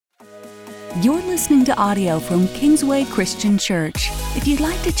You're listening to audio from Kingsway Christian Church. If you'd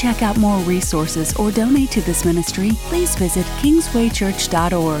like to check out more resources or donate to this ministry, please visit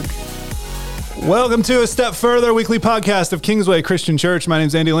kingswaychurch.org. Welcome to A Step Further, weekly podcast of Kingsway Christian Church. My name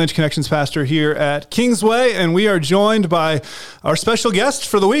is Andy Lynch, Connections Pastor here at Kingsway, and we are joined by our special guest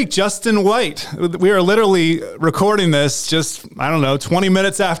for the week, Justin White. We are literally recording this just, 20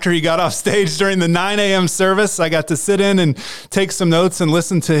 minutes after he got off stage during the 9 a.m. service. I got to sit in and take some notes and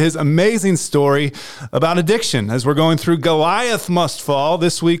listen to his amazing story about addiction. As we're going through Goliath Must Fall,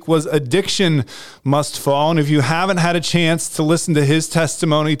 this week was Addiction Must Fall. And if you haven't had a chance to listen to his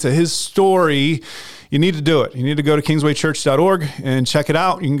testimony, to his story, you need to do it. You need to go to kingswaychurch.org and check it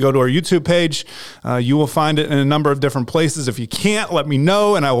out. You can go to our YouTube page. You will find it in a number of different places. If you can't, let me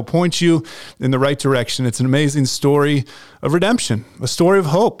know and I will point you in the right direction. It's an amazing story of redemption, a story of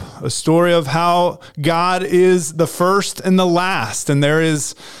hope, a story of how God is the first and the last. And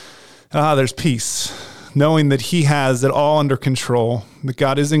there's peace, knowing that he has it all under control, that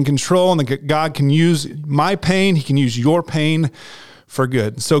God is in control and that God can use my pain. He can use your pain for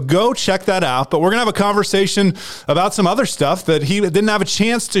good. So go check that out. But we're going to have a conversation about some other stuff that he didn't have a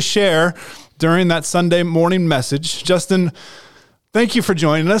chance to share during that Sunday morning message. Justin, thank you for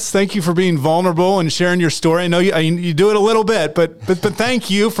joining us. Thank you for being vulnerable and sharing your story. I know you do it a little bit, but thank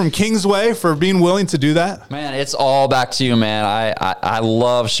you from Kingsway for being willing to do that. Man, it's all back to you, man. I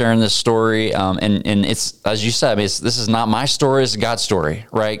love sharing this story. And it's, as you said, this is not my story, it's God's story,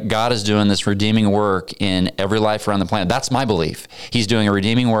 right? God is doing this redeeming work in every life around the planet. That's my belief. He's doing a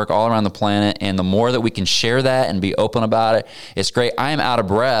redeeming work all around the planet. And the more that we can share that and be open about it, it's great. I am out of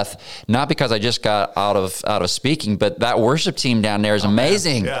breath, not because I just got out of speaking, but that worship team down there is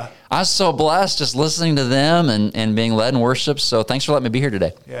amazing. Yeah. I was so blessed just listening to them and being led in worship. So thanks for letting me be here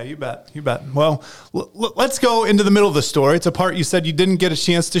today. Yeah, you bet. You bet. Well, let's go into the middle of the story. It's a part you said you didn't get a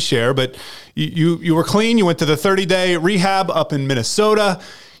chance to share, but you were clean. You went to the 30-day rehab up in Minnesota.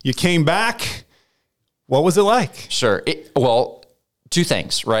 You came back. What was it like? Sure. Well, two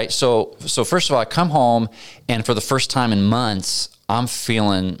things, right? So first of all, I come home, and for the first time in months, I'm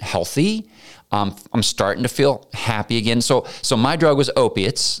feeling healthy. I'm starting to feel happy again. So my drug was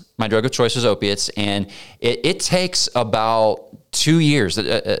opiates. My drug of choice was opiates, and it takes about 2 years.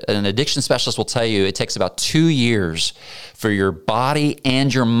 An addiction specialist will tell you it takes about 2 years for your body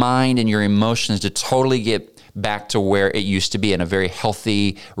and your mind and your emotions to totally get back to where it used to be in a very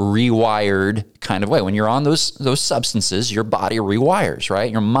healthy, rewired kind of way. When you're on those substances, your body rewires, right?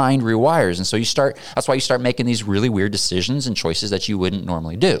 Your mind rewires. And so that's why you start making these really weird decisions and choices that you wouldn't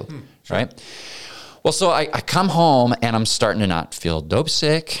normally do, sure. Right? Well, so I come home and I'm starting to not feel dope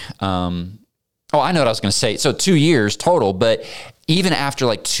sick. I know what I was going to say. So 2 years total, but even after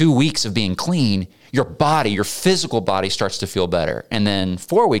like 2 weeks of being clean, your physical body starts to feel better. And then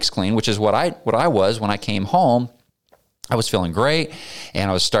 4 weeks clean, which is what I was when I came home, I was feeling great. And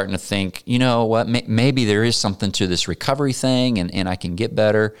I was starting to think, you know what, maybe there is something to this recovery thing and I can get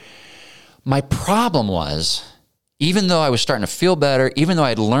better. My problem was, even though I was starting to feel better, even though I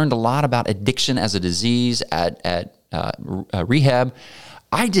had learned a lot about addiction as a disease at rehab,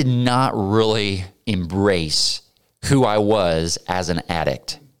 I did not really embrace who I was as an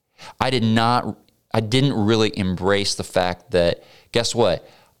addict. I didn't really embrace the fact that, guess what?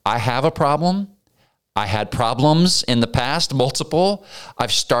 I have a problem. I had problems in the past, multiple.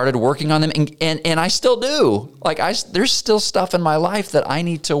 I've started working on them, and I still do. There's still stuff in my life that I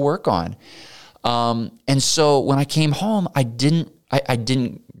need to work on. And so when I came home, I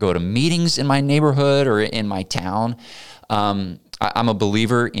didn't go to meetings in my neighborhood or in my town. I'm a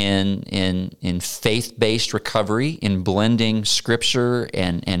believer in faith-based recovery, in blending scripture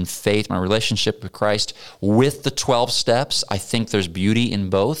and faith, my relationship with Christ, with the 12 steps. I think there's beauty in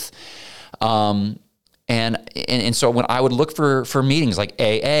both. And so when I would look for meetings like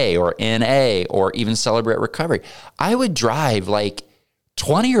AA or NA or even Celebrate Recovery, I would drive like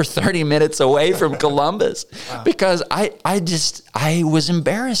 20 or 30 minutes away from Columbus. Wow. Because I was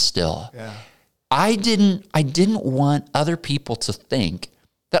embarrassed still. Yeah. I didn't want other people to think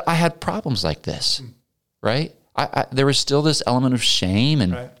that I had problems like this, right? There was still this element of shame,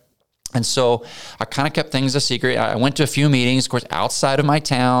 and so I kind of kept things a secret. I went to a few meetings, of course, outside of my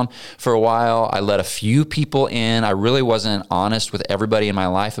town for a while. I let a few people in. I really wasn't honest with everybody in my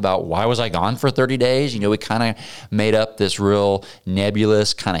life about why was I gone for 30 days. We kind of made up this real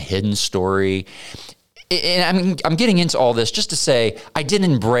nebulous, kind of hidden story. And I'm getting into all this just to say I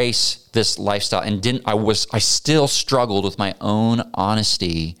didn't embrace this lifestyle and I still struggled with my own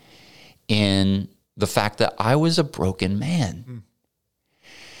honesty in the fact that I was a broken man.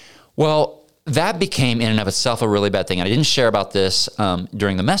 Well, that became in and of itself a really bad thing. And I didn't share about this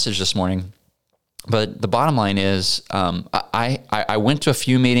during the message this morning, But the bottom line is, I went to a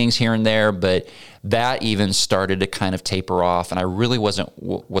few meetings here and there, but that even started to kind of taper off. And I really wasn't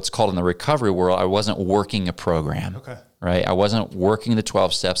what's called in the recovery world, I wasn't working a program. Okay. Right? I wasn't working the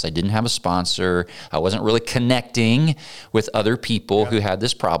 12 steps. I didn't have a sponsor. I wasn't really connecting with other people who had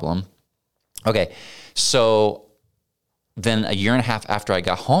this problem. Okay. So then a year and a half after I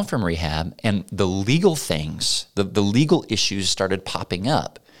got home from rehab and the legal things, the legal issues started popping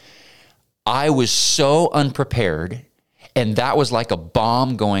up, I was so unprepared, and that was like a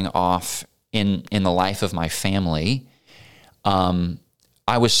bomb going off in the life of my family.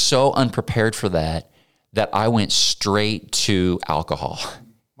 I was so unprepared for that I went straight to alcohol.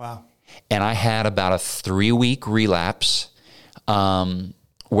 Wow. And I had about a 3-week relapse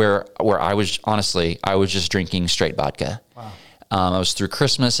where I was, honestly, I was just drinking straight vodka. Wow. I was through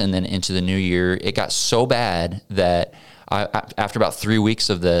Christmas and then into the new year. It got so bad that after about 3 weeks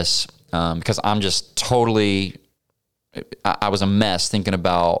of this, because I'm just totally, I was a mess thinking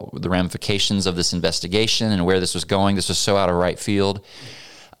about the ramifications of this investigation and where this was going. This was so out of right field.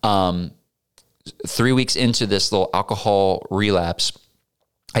 3 weeks into this little alcohol relapse,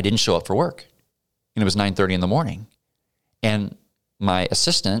 I didn't show up for work. And it was 9:30 in the morning. And my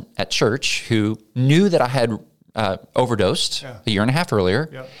assistant at church, who knew that I had overdosed a year and a half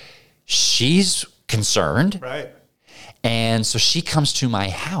earlier, she's concerned. Right. And so she comes to my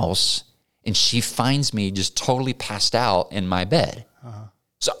house and she finds me just totally passed out in my bed.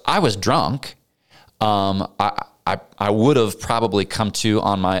 So I was drunk. I would have probably come to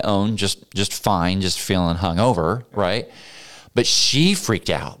on my own, just fine, just feeling hungover, right? But she freaked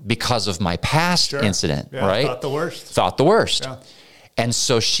out because of my past incident, right? Thought the worst. Yeah. And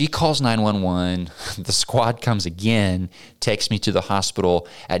so she calls 911. The squad comes again, takes me to the hospital.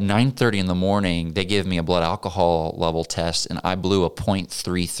 At 9:30 in the morning, they give me a blood alcohol level test, and I blew a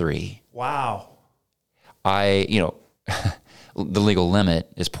 0.33. Wow. The legal limit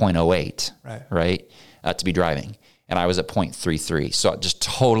is 0.08, right? To be driving. And I was at 0.33. So just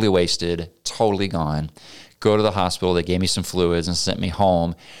totally wasted, totally gone. Go to the hospital. They gave me some fluids and sent me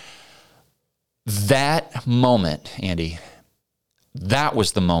home. That moment, Andy, that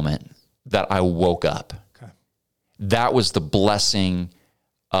was the moment that I woke up. Okay. That was the blessing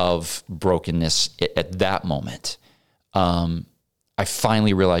of brokenness at that moment. I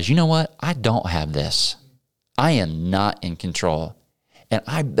finally realized, you know what? I don't have this. I am not in control. And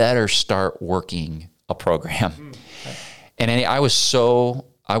I better start working a program. Okay. And Andy, I was so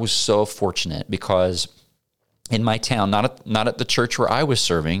fortunate because in my town, not at the church where I was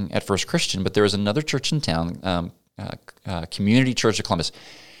serving at First Christian, but there was another church in town, Community Church of Columbus.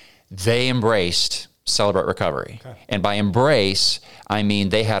 They embraced Celebrate Recovery. Okay. And by embrace, I mean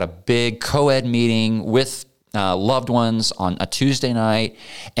they had a big co-ed meeting with loved ones on a Tuesday night,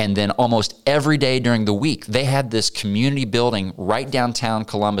 and then almost every day during the week, they had this community building right downtown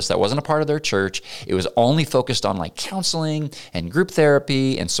Columbus that wasn't a part of their church. It was only focused on like counseling and group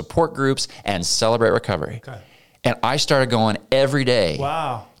therapy and support groups and Celebrate Recovery. Okay. And I started going every day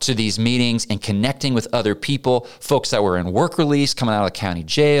to these meetings and connecting with other people, folks that were in work release, coming out of the county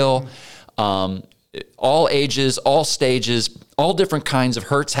jail, all ages, all stages, all different kinds of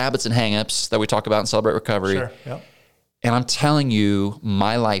hurts, habits, and hangups that we talk about in Celebrate Recovery. Sure. Yep. And I'm telling you,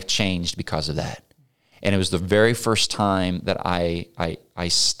 my life changed because of that. And it was the very first time that I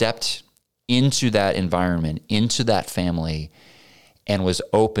stepped into that environment, into that family, and was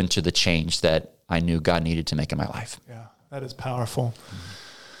open to the change that I knew God needed to make in my life. Yeah, that is powerful.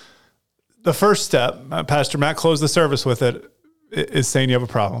 The first step, Pastor Matt closed the service with it, is saying you have a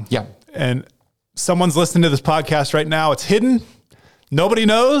problem. Yeah. And someone's listening to this podcast right now. It's hidden. Nobody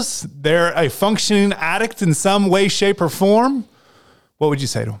knows. They're a functioning addict in some way, shape, or form. What would you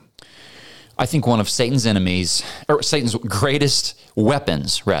say to them? I think one of Satan's enemies, or Satan's greatest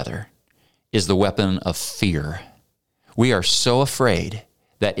weapons, rather, is the weapon of fear. We are so afraid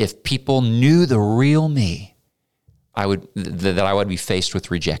that if people knew the real me, I would be faced with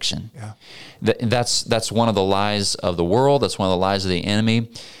rejection. Yeah. That's one of the lies of the world. That's one of the lies of the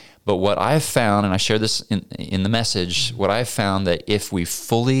enemy. But what I've found, and I share this in the message, what I've found that if we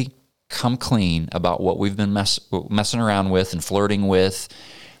fully come clean about what we've been messing around with and flirting with,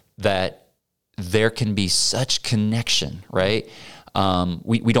 that there can be such connection, right?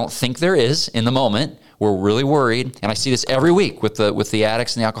 We don't think there is in the moment. We're really worried, and I see this every week with the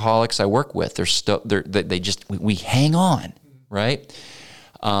addicts and the alcoholics I work with. We hang on, right?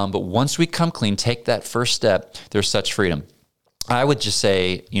 But once we come clean, take that first step, there's such freedom. I would just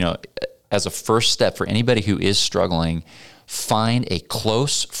say, as a first step for anybody who is struggling, find a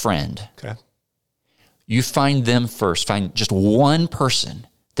close friend. Okay. You find them first. Find just one person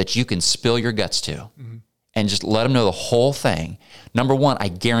that you can spill your guts to and just let them know the whole thing. Number one, I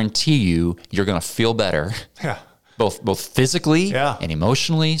guarantee you're going to feel better. Yeah. Both physically and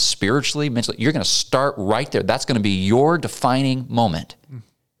emotionally, spiritually, mentally. You're going to start right there. That's going to be your defining moment.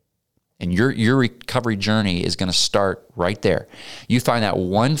 And your recovery journey is going to start right there. You find that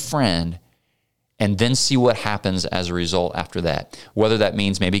one friend and then see what happens as a result after that. Whether that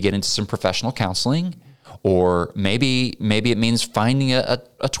means maybe get into some professional counseling, or maybe it means finding a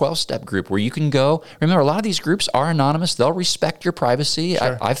 12-step group where you can go. Remember, a lot of these groups are anonymous. They'll respect your privacy.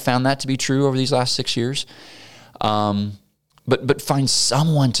 Sure. I've found that to be true over these last 6 years. But find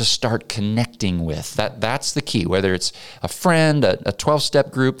someone to start connecting with. That's the key. Whether it's a friend, a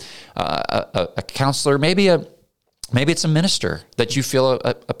 12-step group, a counselor, maybe it's a minister that you feel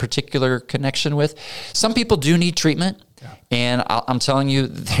a particular connection with. Some people do need treatment. Yeah. And I'm telling you,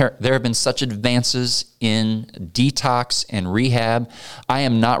 there have been such advances in detox and rehab. I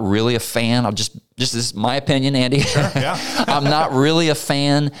am not really a fan of just this is my opinion, Andy. Sure, yeah. I'm not really a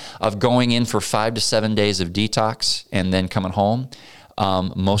fan of going in for 5 to 7 days of detox and then coming home.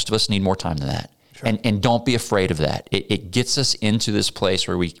 Most of us need more time than that. Sure. And don't be afraid of that. It gets us into this place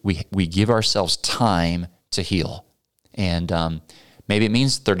where we give ourselves time to heal. And maybe it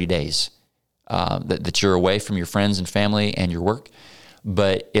means 30 days. That you're away from your friends and family and your work.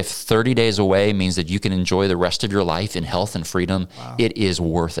 But if 30 days away means that you can enjoy the rest of your life in health and freedom, It is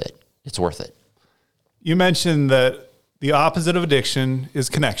worth it. It's worth it. You mentioned that the opposite of addiction is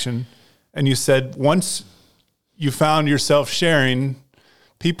connection. And you said once you found yourself sharing,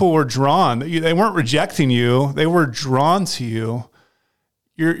 people were drawn. They weren't rejecting you. They were drawn to you.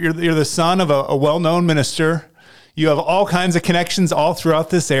 You're the son of a well-known minister. You have all kinds of connections all throughout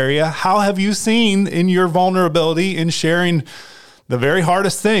this area. How have you seen in your vulnerability in sharing the very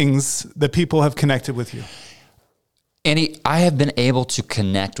hardest things that people have connected with you? Andy, I have been able to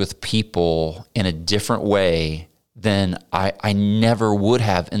connect with people in a different way than I never would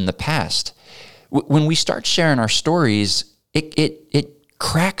have in the past. When we start sharing our stories, it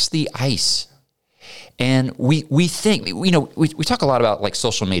cracks the ice. And we think, we talk a lot about like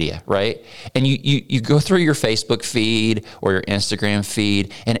social media, right? And you go through your Facebook feed or your Instagram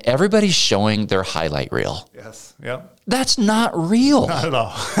feed and everybody's showing their highlight reel. Yes. Yep. That's not real. Not at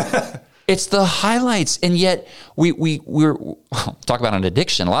all. It's the highlights. And yet we're talk about an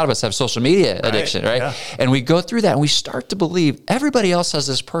addiction. A lot of us have social media addiction, right? Yeah. And we go through that and we start to believe everybody else has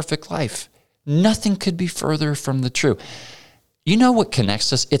this perfect life. Nothing could be further from the truth. You know what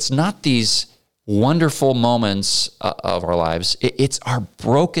connects us? It's not these wonderful moments of our lives. It's our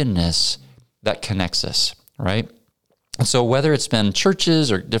brokenness that connects us, right? And so whether it's been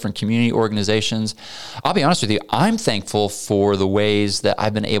churches or different community organizations, I'll be honest with you, I'm thankful for the ways that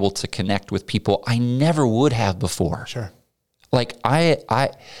I've been able to connect with people I never would have before. Sure. Like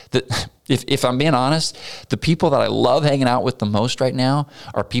if I'm being honest, the people that I love hanging out with the most right now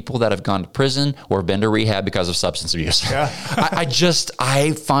are people that have gone to prison or been to rehab because of substance abuse. Yeah.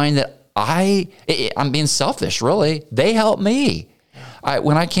 I find that I'm being selfish, really. They help me.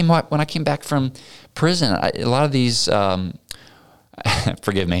 When I came back from prison, a lot of these,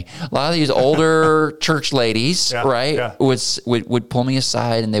 forgive me, a lot of these older church ladies, right, would pull me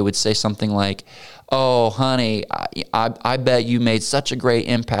aside and they would say something like, "Oh, honey, I bet you made such a great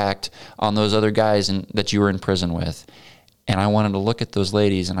impact on those other guys that you were in prison with." And I wanted to look at those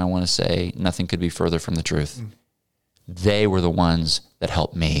ladies and I want to say, nothing could be further from the truth. They were the ones that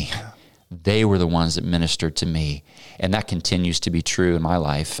helped me. They were the ones that ministered to me, and that continues to be true in my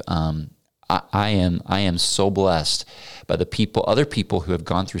life. I am so blessed by the other people who have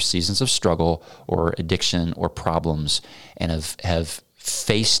gone through seasons of struggle or addiction or problems and have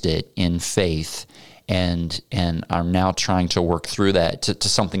faced it in faith and are now trying to work through that to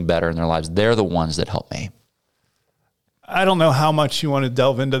something better in their lives. They're the ones that help me. I don't know how much you want to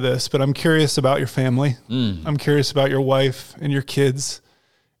delve into this, but I'm curious about your family. I'm curious about your wife and your kids.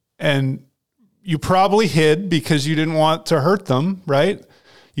 And you probably hid because you didn't want to hurt them, right?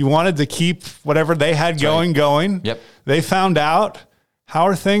 You wanted to keep whatever they had going. Yep. They found out. How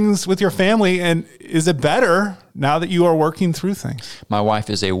are things with your family? And is it better now that you are working through things? My wife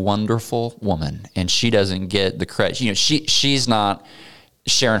is a wonderful woman, and she doesn't get the credit. She's not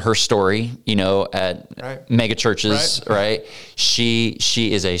sharing her story, at mega churches, right? She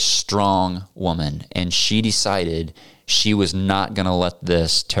is a strong woman, and she decided she was not going to let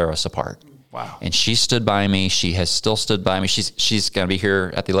this tear us apart. Wow. And she stood by me. She has still stood by me. She's going to be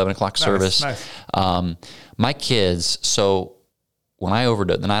here at the 11 o'clock service. Nice. My kids, so when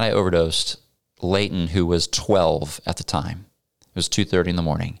the night I overdosed, Leighton, who was 12 at the time, it was 2:30 in the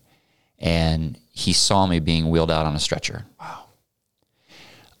morning, and he saw me being wheeled out on a stretcher. Wow.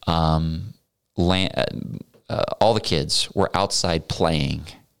 all the kids were outside playing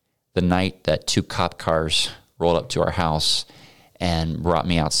the night that 2 cop cars rolled up to our house and brought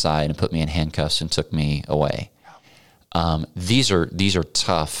me outside and put me in handcuffs and took me away. These are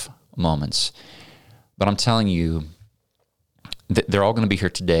tough moments, but I'm telling you, they're all going to be here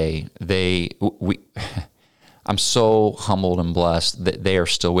today. I'm so humbled and blessed that they are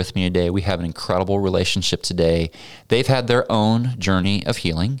still with me today. We have an incredible relationship today. They've had their own journey of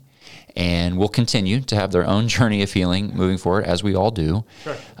healing, and will continue to have their own journey of healing moving forward, as we all do.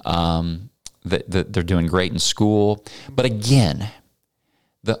 Sure. They're doing great in school. But again,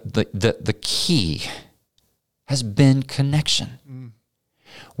 the key has been connection.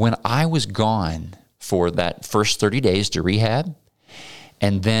 When I was gone for that first 30 days to rehab,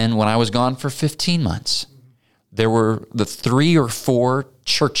 and then when I was gone for 15 months, there were the 3 or 4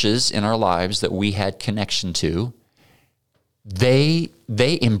 churches in our lives that we had connection to. They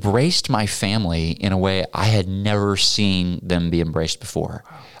embraced my family in a way I had never seen them be embraced before.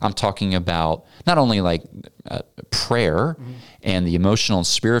 I'm talking about not only like prayer and the emotional and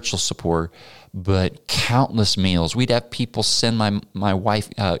spiritual support, but countless meals. We'd have people send my wife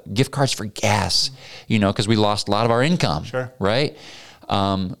gift cards for gas, because we lost a lot of our income, Sure. right?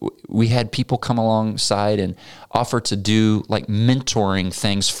 We had people come alongside and offer to do like mentoring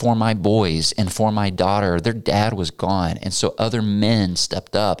things for my boys and for my daughter. Their dad was gone. And so other men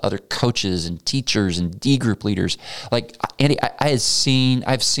stepped up, other coaches and teachers and D group leaders. Like Andy, I've seen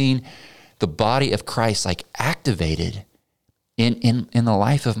the body of Christ like activated in the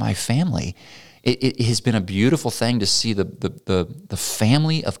life of my family. It has been a beautiful thing to see the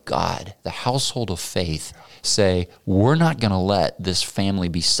family of God, the household of faith, say, we're not going to let this family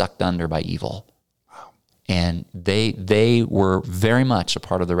be sucked under by evil. Wow. And they were very much a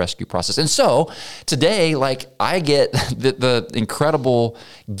part of the rescue process. And so today, like, I get the incredible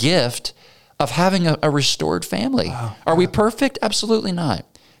gift of having a restored family. Wow. Are we perfect? Absolutely not.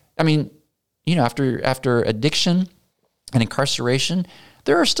 I mean, after addiction and incarceration,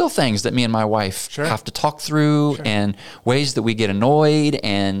 there are still things that me and my wife Sure. have to talk through, Sure. and ways that we get annoyed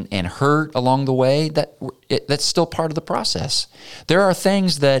and hurt along the way. That's still part of the process. There are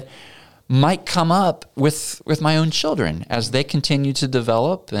things that might come up with my own children as they continue to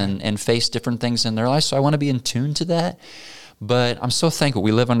develop and face different things in their life. So I want to be in tune to that. But I'm so thankful.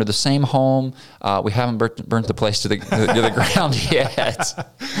 We live under the same home. We haven't burnt the place to the ground yet.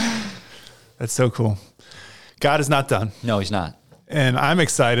 That's so cool. God is not done. No, he's not. And I'm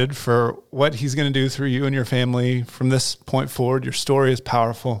excited for what he's going to do through you and your family from this point forward. Your story is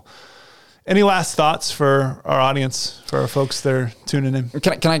powerful. Any last thoughts for our audience, for our folks that are tuning in?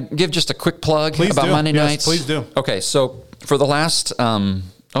 Can I give just a quick plug about do. Monday nights? Please do. Okay, so for the last, coming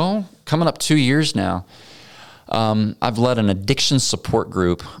up 2 years now, I've led an addiction support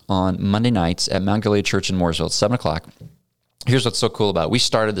group on Monday nights at Mount Gilead Church in Mooresville at 7 o'clock. Here's what's so cool about it. We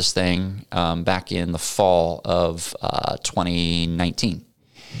started this thing back in the fall of 2019.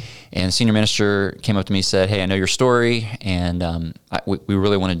 And the senior minister came up to me and said, hey, I know your story, and we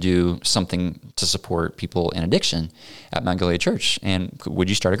really want to do something to support people in addiction at Mount Gilead Church. And would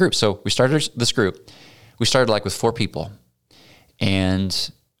you start a group? So we started this group. We started with 4 people.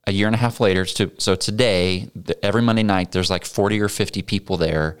 And a year and a half later, so today, every Monday night, there's 40 or 50 people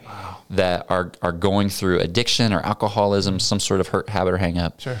there. Wow. That are going through addiction or alcoholism, some sort of hurt, habit, or hang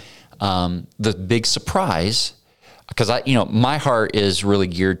up. Sure. The big surprise, because my heart is really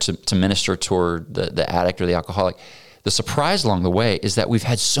geared to minister toward the addict or the alcoholic. The surprise along the way is that we've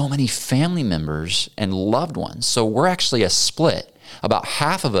had so many family members and loved ones. So we're actually a split. About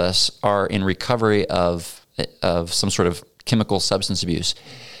half of us are in recovery of some sort of chemical substance abuse.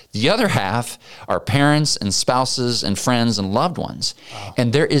 The other half are parents and spouses and friends and loved ones. Wow.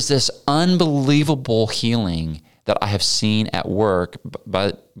 And there is this unbelievable healing that I have seen at work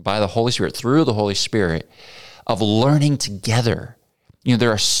by the Holy Spirit, through the Holy Spirit, of learning together.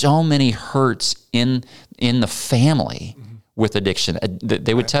 There are so many hurts in the family with addiction.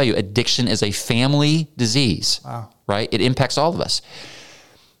 They would tell you addiction is a family disease, Wow. right? It impacts all of us.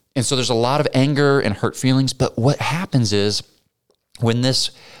 And so there's a lot of anger and hurt feelings, but what happens is when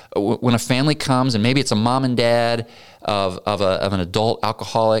a family comes, and maybe it's a mom and dad of an adult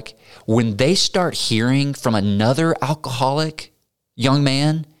alcoholic, when they start hearing from another alcoholic young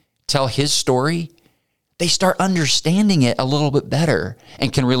man tell his story, they start understanding it a little bit better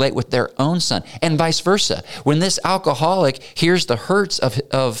and can relate with their own son, and vice versa. When this alcoholic hears the hurts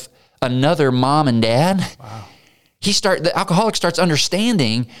of another mom and dad, wow. The alcoholic starts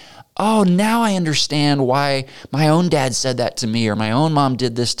understanding, oh, now I understand why my own dad said that to me, or my own mom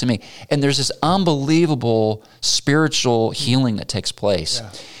did this to me. And there's this unbelievable spiritual healing that takes place.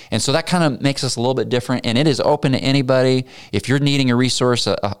 Yeah. And so that kind of makes us a little bit different. And it is open to anybody. If you're needing a resource,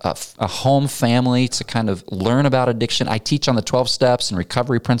 a home family to kind of learn about addiction, I teach on the 12 steps and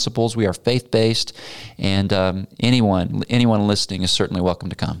recovery principles. We are faith-based. And anyone listening is certainly welcome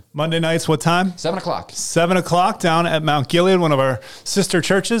to come. Monday nights, what time? 7 o'clock. 7 o'clock down at Mount Gilead, one of our sister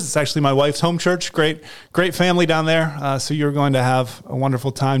churches. It's actually my wife's home church. Great family down there. So you're going to have a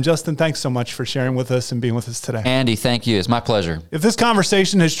wonderful time. Justin, thanks so much for sharing with us and being with us today. Andy, thank you. It's my pleasure. If this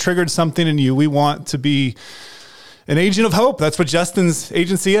conversation has triggered something in you, we want to be an agent of hope. That's what Justin's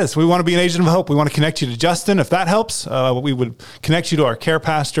agency is. We want to be an agent of hope. We want to connect you to Justin. If that helps, we would connect you to our care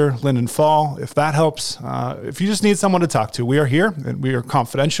pastor, Lyndon Fall. If that helps, if you just need someone to talk to, we are here and we are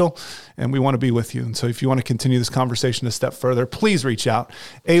confidential and we want to be with you. And so if you want to continue this conversation a step further, please reach out,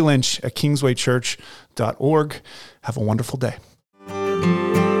 alynch@kingswaychurch.org. Have a wonderful day.